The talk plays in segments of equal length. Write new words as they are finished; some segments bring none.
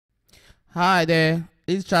Hi there,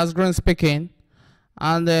 it's Charles Green speaking,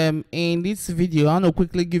 and in this video I want to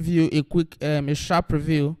quickly give you a sharp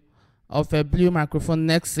review of a blue microphone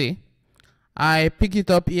Nessie. I picked it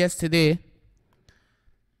up yesterday,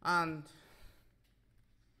 and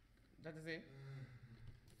that is it.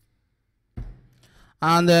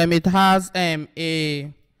 And it has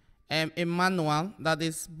a manual that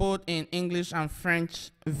is both in English and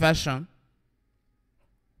French version.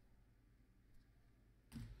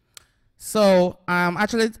 So I'm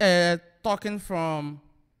actually talking from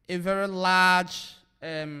a very large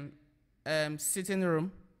sitting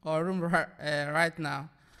room or room right now,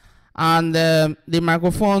 and the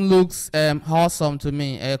microphone looks awesome to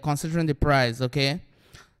me considering the price. Okay,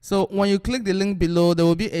 so when you click the link below, there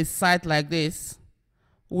will be a site like this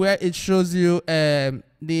where it shows you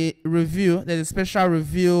the review. There's a special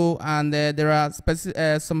review, and there are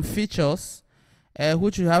some features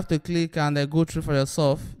which you have to click and go through for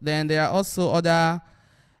yourself. Then there are also other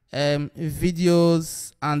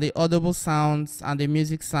videos and the audible sounds and the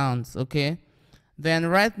music sounds. Okay, then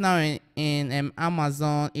right now in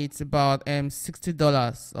Amazon it's about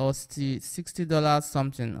 $60 or $60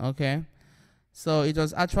 something. Okay, so it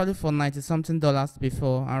was actually for $90 something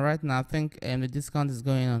before, and right now I think the discount is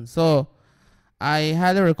going on. So I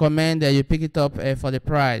highly recommend that you pick it up for the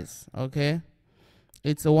price. Okay,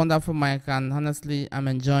 it's a wonderful mic, and honestly I'm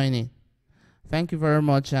enjoying it. Thank you very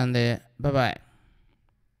much, and bye bye.